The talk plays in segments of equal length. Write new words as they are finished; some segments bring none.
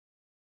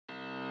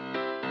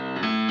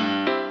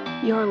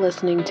You're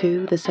listening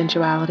to the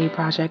Sensuality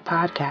Project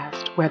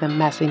podcast, where the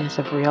messiness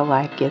of real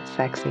life gets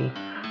sexy,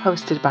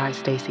 hosted by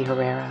Stacey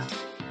Herrera.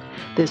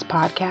 This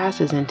podcast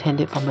is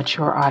intended for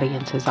mature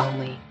audiences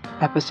only.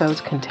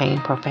 Episodes contain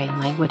profane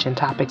language and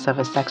topics of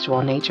a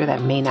sexual nature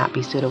that may not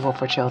be suitable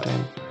for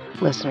children.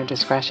 Listener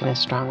discretion is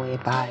strongly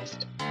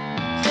advised.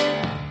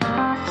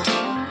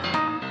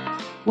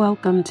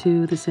 Welcome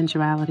to the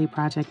Sensuality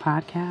Project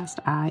podcast.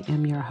 I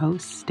am your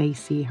host,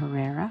 Stacey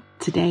Herrera.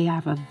 Today I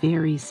have a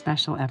very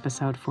special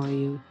episode for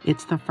you.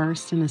 It's the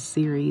first in a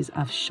series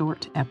of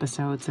short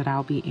episodes that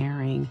I'll be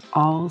airing,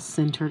 all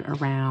centered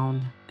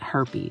around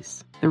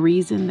herpes. The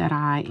reason that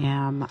I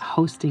am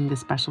hosting this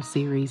special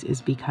series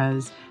is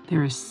because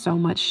there is so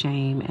much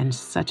shame and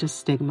such a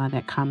stigma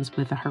that comes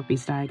with a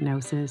herpes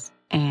diagnosis,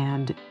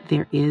 and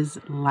there is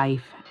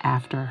life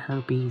after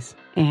herpes.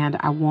 And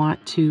I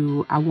want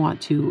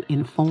to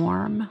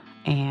inform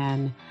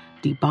and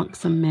debunk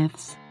some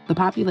myths. The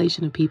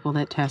population of people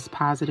that test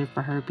positive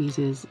for herpes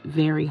is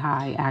very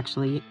high,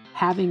 actually.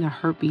 Having a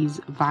herpes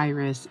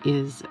virus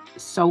is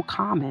so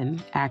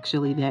common,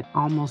 actually, that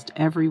almost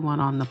everyone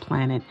on the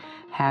planet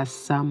has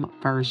some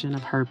version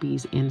of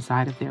herpes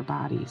inside of their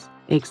bodies,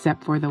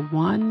 except for the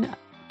one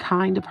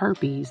kind of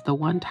herpes, the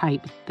one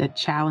type that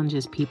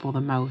challenges people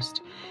the most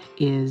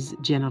is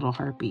genital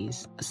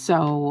herpes.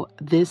 So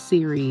this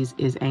series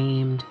is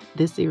aimed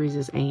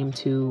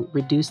to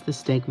reduce the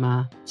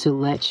stigma, to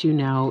let you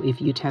know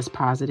if you test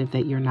positive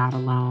that you're not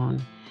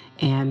alone,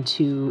 and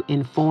to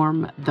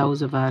inform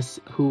those of us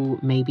who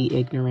may be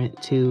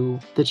ignorant to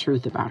the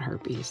truth about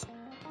herpes.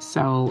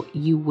 So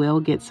you will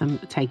get some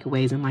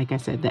takeaways. And like I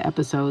said, the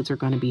episodes are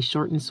going to be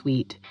short and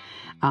sweet.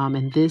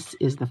 And this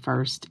is the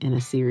first in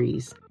a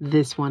series.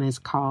 This one is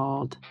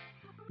called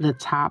The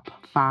Top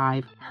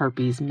 5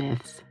 Herpes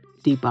Myths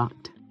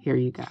Debunked. Here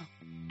you go.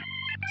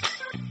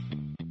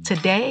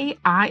 Today,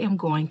 I am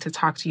going to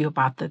talk to you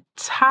about the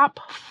top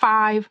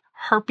 5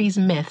 herpes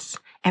myths,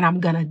 and I'm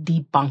going to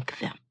debunk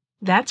them.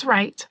 That's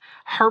right.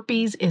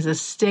 Herpes is a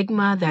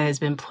stigma that has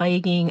been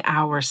plaguing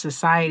our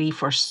society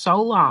for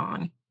so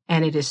long.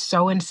 And it is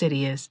so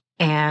insidious,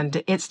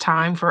 and it's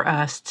time for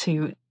us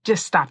to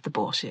just stop the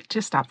bullshit.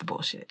 Just stop the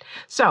bullshit.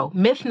 So,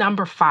 myth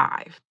number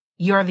 5,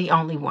 you're the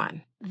only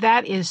one.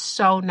 That is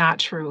so not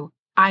true.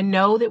 I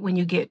know that when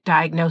you get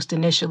diagnosed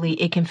initially,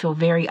 it can feel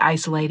very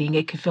isolating.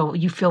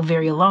 You feel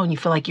very alone. You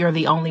feel like you're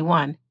the only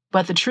one.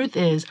 But the truth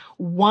is,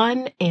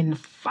 1 in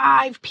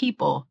 5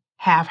 people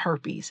have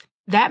herpes.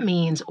 That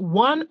means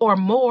 1 or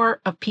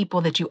more of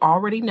people that you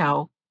already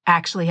know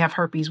actually have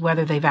herpes,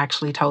 whether they've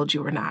actually told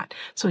you or not.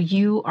 So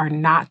you are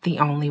not the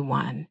only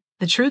one.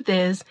 The truth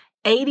is,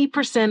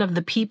 80% of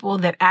the people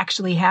that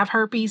actually have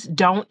herpes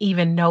don't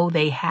even know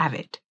they have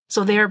it.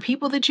 So there are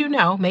people that you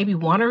know, maybe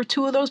 1 or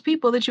 2 of those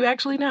people that you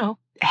actually know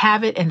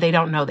have it and they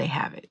don't know they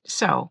have it.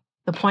 So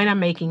the point I'm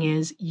making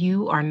is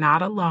you are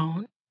not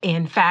alone.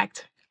 In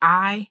fact,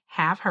 I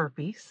have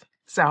herpes.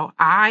 So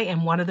I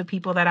am one of the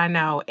people that I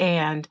know,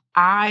 and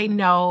I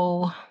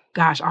know,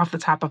 gosh, off the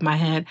top of my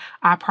head,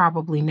 I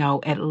probably know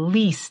at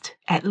least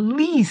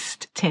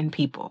 10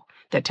 people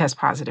that test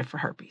positive for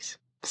herpes.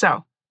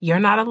 So you're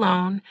not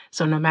alone.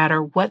 So no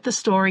matter what the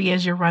story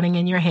is you're running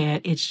in your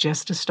head, it's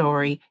just a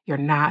story. You're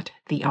not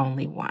the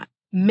only one.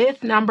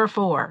 Myth number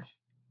 4,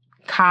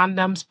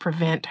 condoms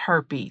prevent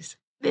herpes.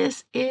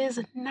 This is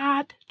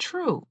not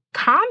true.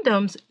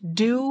 Condoms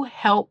do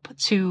help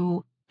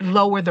to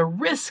lower the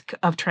risk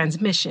of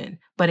transmission,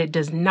 but it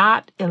does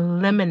not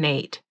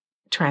eliminate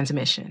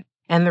transmission.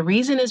 And the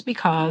reason is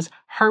because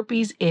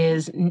herpes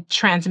is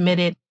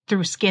transmitted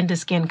through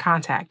skin-to-skin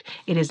contact.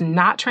 It is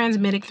not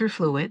transmitted through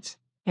fluids.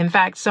 In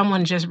fact,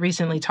 someone just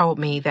recently told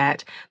me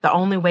that the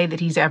only way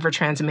that he's ever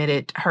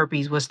transmitted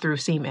herpes was through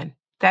semen.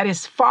 That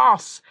is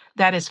false.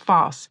 That is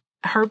false.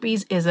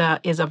 Herpes is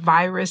a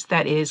virus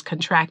that is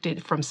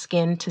contracted from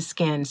skin to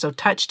skin, so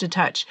touch to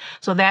touch.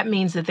 So that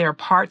means that there are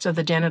parts of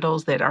the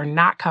genitals that are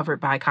not covered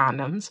by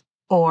condoms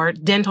or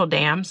dental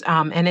dams.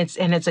 And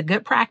it's a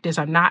good practice.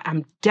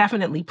 I'm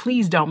definitely,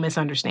 please don't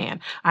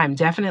misunderstand. I'm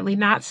definitely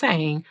not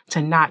saying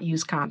to not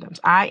use condoms.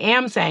 I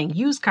am saying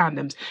use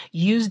condoms,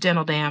 use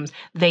dental dams.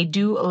 They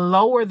do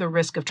lower the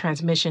risk of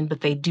transmission,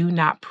 but they do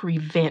not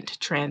prevent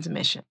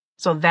transmission.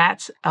 So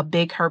that's a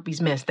big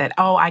herpes myth that,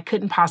 I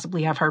couldn't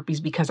possibly have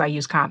herpes because I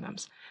use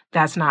condoms.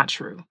 That's not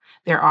true.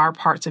 There are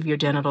parts of your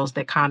genitals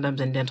that condoms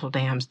and dental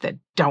dams that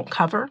don't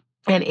cover.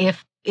 And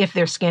if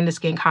there's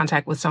skin-to-skin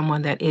contact with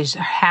someone that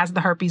has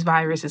the herpes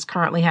virus, is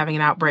currently having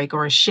an outbreak,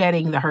 or is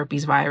shedding the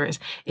herpes virus,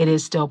 it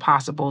is still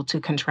possible to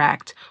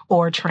contract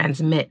or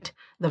transmit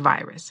the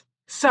virus.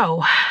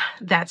 So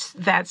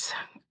that's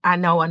I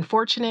know,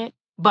 unfortunate,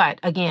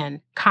 but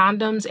again,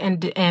 condoms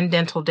and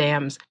dental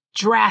dams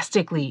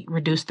drastically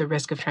reduce the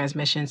risk of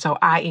transmission. So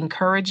I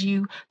encourage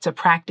you to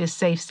practice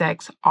safe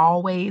sex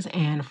always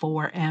and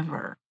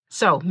forever.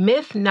 So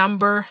myth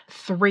number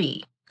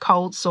 3.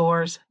 Cold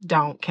sores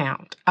don't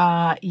count.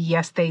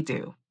 Yes, they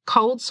do.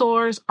 Cold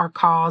sores are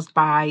caused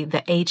by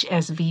the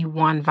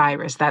HSV-1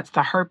 virus. That's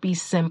the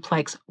herpes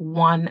simplex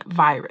 1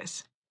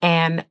 virus.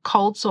 And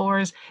cold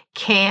sores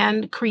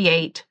can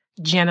create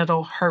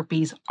genital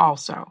herpes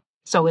also.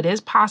 So it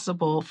is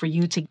possible for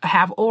you to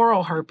have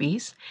oral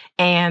herpes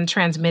and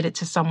transmit it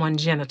to someone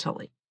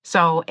genitally.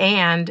 So,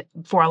 and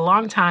for a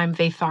long time,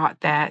 they thought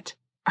that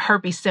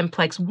herpes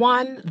simplex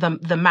 1,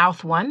 the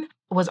mouth one,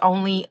 was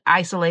only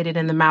isolated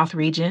in the mouth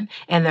region,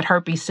 and that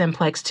herpes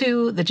simplex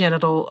 2, the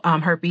genital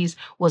herpes,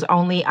 was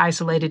only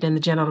isolated in the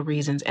genital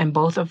regions. And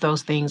both of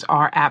those things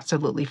are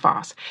absolutely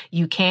false.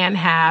 You can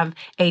have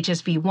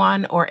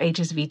HSV1 or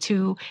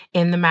HSV2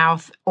 in the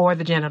mouth or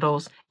the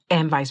genitals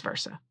and vice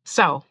versa.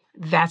 So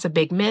that's a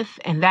big myth.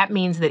 And that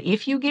means that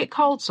if you get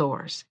cold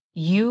sores,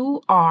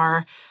 you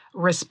are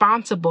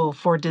responsible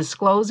for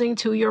disclosing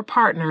to your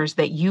partners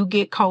that you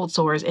get cold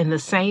sores in the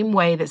same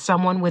way that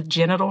someone with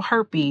genital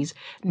herpes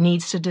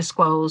needs to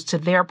disclose to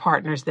their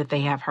partners that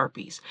they have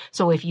herpes.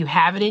 So if you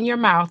have it in your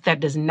mouth, that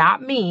does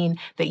not mean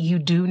that you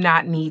do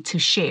not need to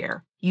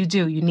share. You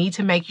do. You need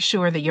to make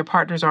sure that your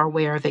partners are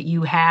aware that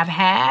you have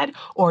had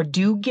or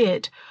do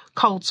get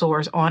cold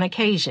sores on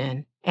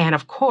occasion. And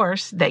of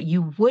course, that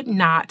you would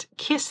not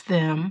kiss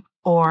them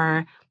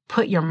or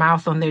put your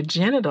mouth on their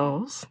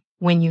genitals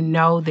when you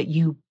know that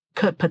you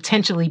could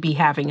potentially be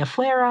having a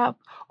flare-up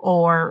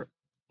or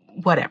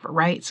whatever,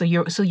 right? So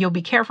you'll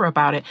be careful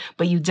about it,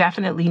 but you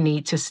definitely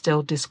need to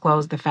still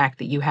disclose the fact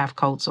that you have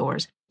cold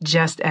sores,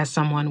 just as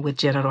someone with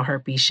genital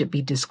herpes should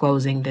be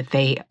disclosing that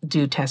they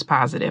do test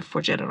positive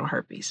for genital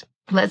herpes.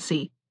 Let's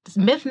see.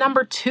 Myth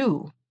number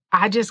 2,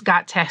 I just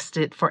got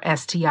tested for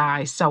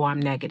STIs, so I'm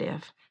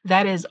negative.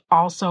 That is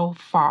also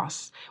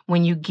false.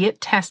 When you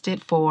get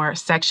tested for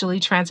sexually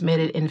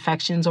transmitted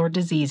infections or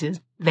diseases,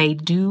 they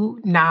do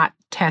not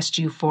test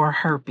you for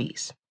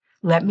herpes.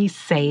 Let me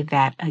say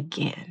that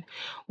again.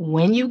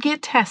 When you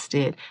get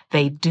tested,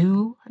 they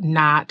do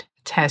not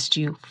test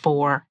you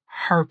for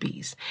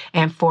herpes.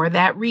 And for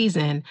that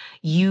reason,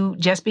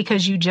 just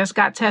because you just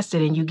got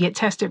tested and you get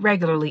tested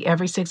regularly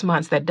every 6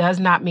 months, that does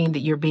not mean that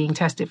you're being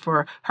tested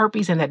for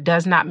herpes, and that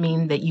does not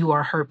mean that you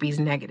are herpes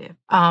negative.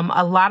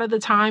 A lot of the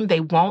time,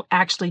 they won't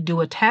actually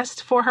do a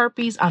test for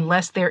herpes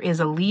unless there is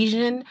a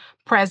lesion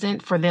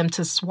present for them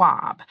to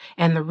swab.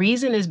 And the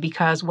reason is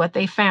because what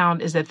they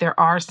found is that there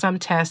are some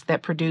tests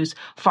that produce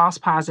false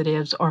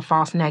positives or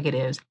false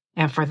negatives.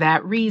 And for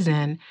that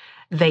reason,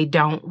 they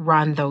don't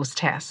run those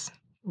tests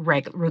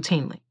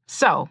routinely.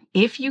 So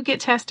if you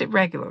get tested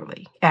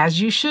regularly, as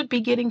you should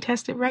be getting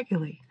tested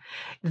regularly,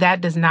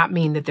 that does not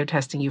mean that they're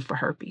testing you for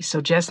herpes.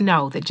 So just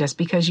know that just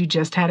because you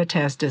just had a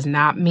test does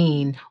not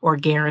mean or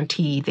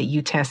guarantee that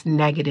you test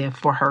negative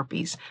for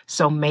herpes.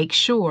 So make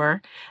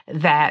sure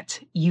that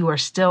you are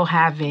still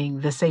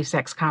having the safe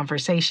sex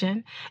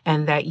conversation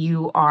and that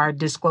you are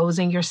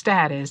disclosing your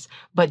status,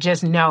 but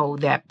just know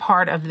that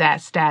part of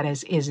that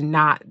status is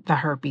not the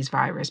herpes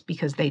virus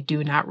because they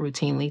do not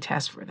routinely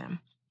test for them.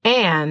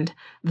 And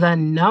the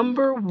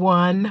number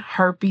 1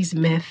 herpes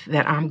myth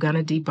that I'm going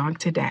to debunk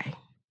today,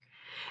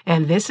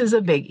 and this is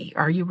a biggie.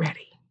 Are you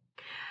ready?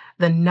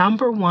 The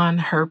number 1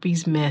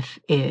 herpes myth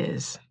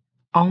is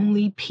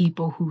only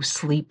people who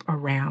sleep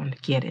around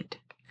get it.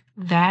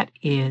 That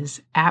is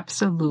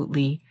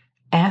absolutely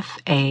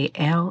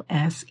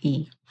false.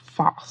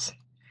 False.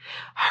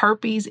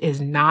 Herpes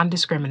is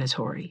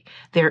non-discriminatory.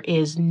 There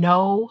is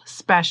no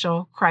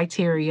special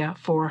criteria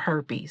for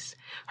herpes.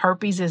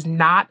 Herpes is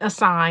not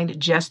assigned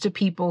just to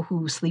people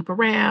who sleep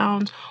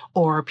around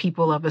or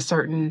people of a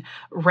certain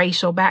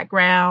racial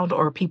background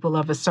or people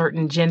of a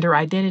certain gender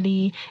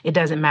identity. It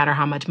doesn't matter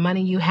how much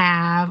money you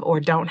have or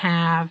don't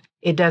have.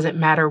 It doesn't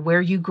matter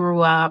where you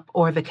grew up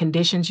or the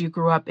conditions you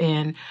grew up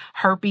in.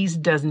 Herpes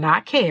does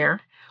not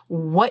care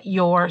what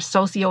your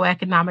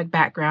socioeconomic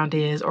background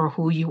is or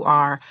who you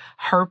are.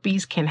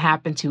 Herpes can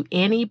happen to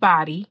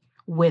anybody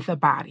with a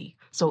body.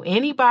 So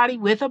anybody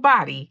with a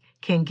body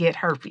can get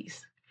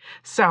herpes.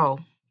 So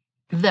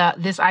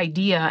this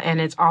idea,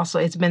 and it's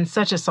been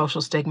such a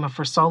social stigma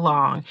for so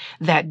long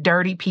that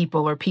dirty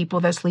people or people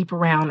that sleep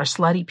around or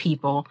slutty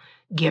people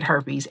get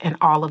herpes, and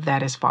all of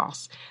that is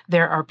false.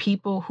 There are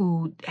people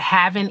who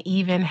haven't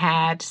even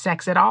had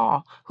sex at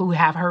all who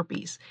have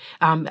herpes.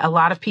 A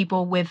lot of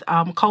people with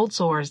cold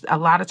sores, a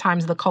lot of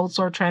times the cold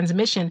sore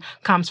transmission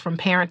comes from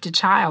parent to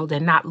child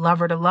and not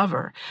lover to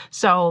lover.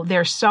 So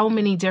there's so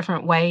many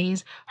different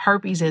ways.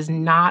 Herpes is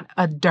not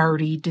a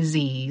dirty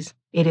disease.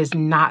 It is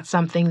not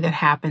something that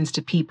happens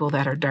to people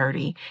that are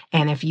dirty.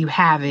 And if you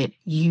have it,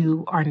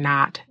 you are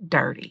not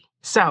dirty.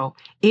 So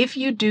if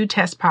you do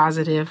test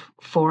positive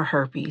for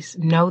herpes,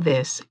 know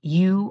this,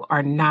 you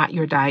are not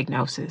your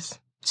diagnosis.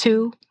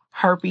 2,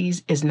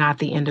 herpes is not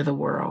the end of the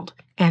world.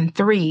 And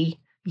 3,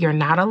 you're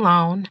not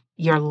alone,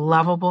 you're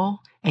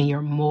lovable, and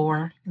you're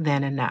more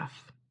than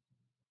enough.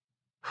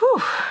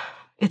 Whew.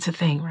 It's a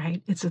thing,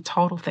 right? It's a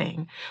total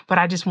thing.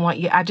 But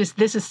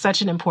this is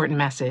such an important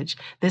message.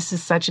 This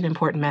is such an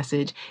important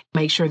message.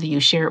 Make sure that you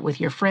share it with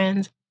your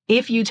friends.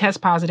 If you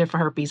test positive for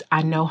herpes,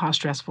 I know how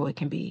stressful it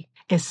can be.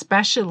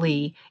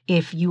 especially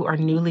if you are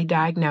newly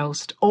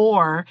diagnosed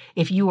or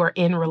if you are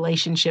in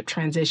relationship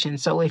transition.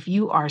 So if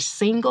you are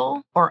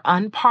single or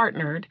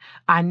unpartnered,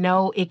 I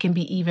know it can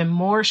be even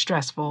more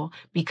stressful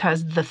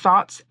because the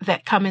thoughts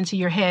that come into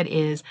your head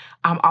is,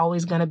 I'm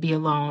always going to be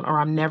alone, or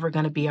I'm never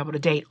going to be able to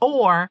date,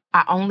 or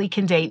I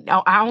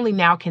only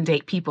now can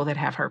date people that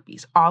have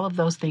herpes. All of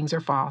those things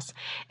are false.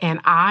 And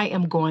I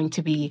am going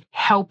to be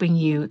helping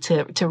you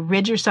to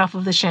rid yourself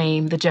of the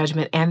shame, the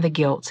judgment, and the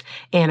guilt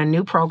in a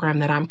new program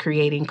that I'm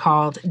creating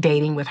called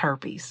Dating with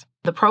Herpes.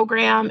 The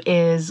program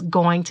is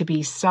going to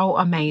be so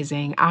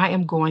amazing. I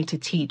am going to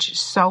teach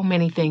so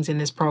many things in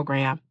this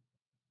program.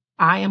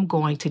 I am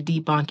going to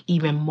debunk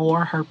even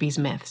more herpes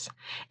myths.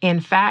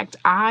 In fact,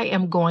 I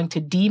am going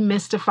to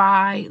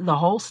demystify the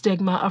whole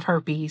stigma of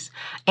herpes,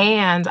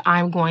 and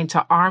I'm going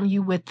to arm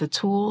you with the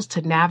tools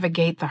to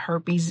navigate the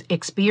herpes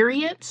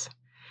experience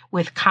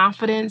with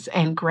confidence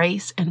and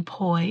grace and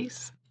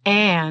poise.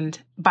 And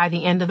by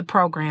the end of the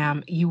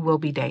program, you will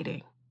be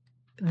dating.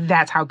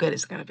 That's how good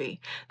it's going to be.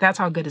 That's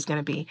how good it's going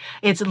to be.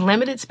 It's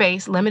limited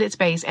space,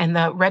 and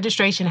the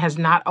registration has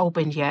not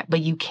opened yet, but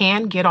you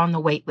can get on the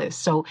wait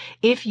list. So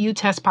if you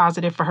test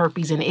positive for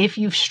herpes and if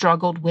you've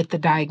struggled with the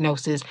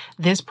diagnosis,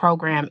 this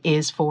program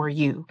is for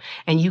you.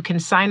 And you can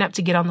sign up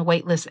to get on the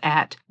wait list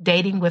at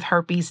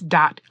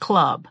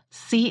datingwithherpes.club,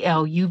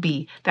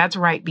 CLUB. That's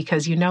right,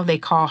 because you know they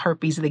call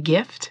herpes the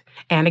gift.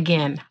 And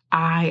again,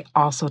 I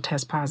also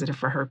test positive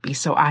for herpes,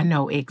 so I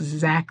know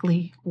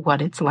exactly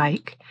what it's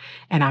like.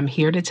 And I'm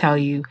here to tell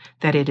you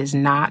that it is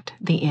not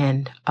the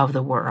end of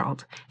the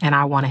world. And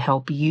I want to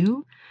help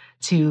you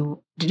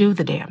to do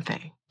the damn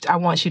thing. I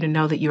want you to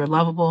know that you're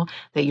lovable,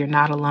 that you're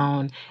not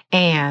alone,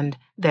 and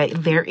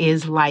that there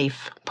is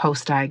life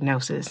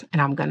post-diagnosis.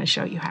 And I'm going to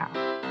show you how.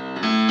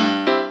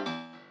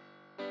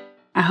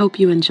 I hope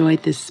you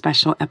enjoyed this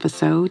special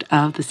episode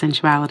of the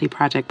Sensuality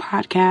Project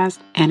podcast.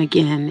 And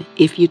again,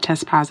 if you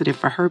test positive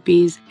for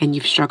herpes and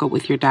you've struggled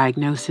with your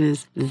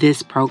diagnosis,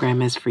 this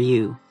program is for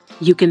you.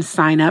 You can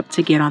sign up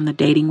to get on the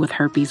Dating with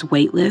Herpes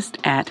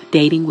waitlist at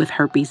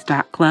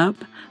datingwithherpes.club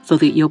so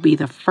that you'll be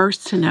the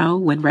first to know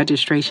when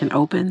registration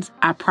opens.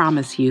 I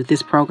promise you,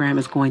 this program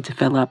is going to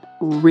fill up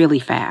really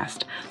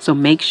fast. So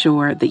make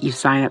sure that you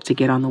sign up to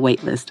get on the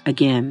waitlist.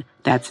 Again,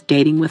 that's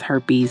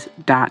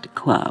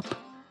datingwithherpes.club.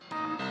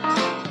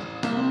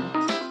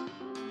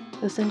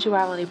 The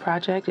Sensuality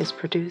Project is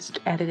produced,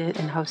 edited,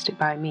 and hosted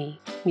by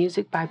me.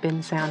 Music by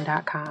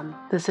bensound.com.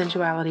 The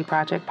Sensuality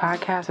Project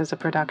podcast is a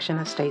production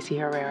of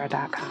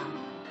StaceyHerrera.com.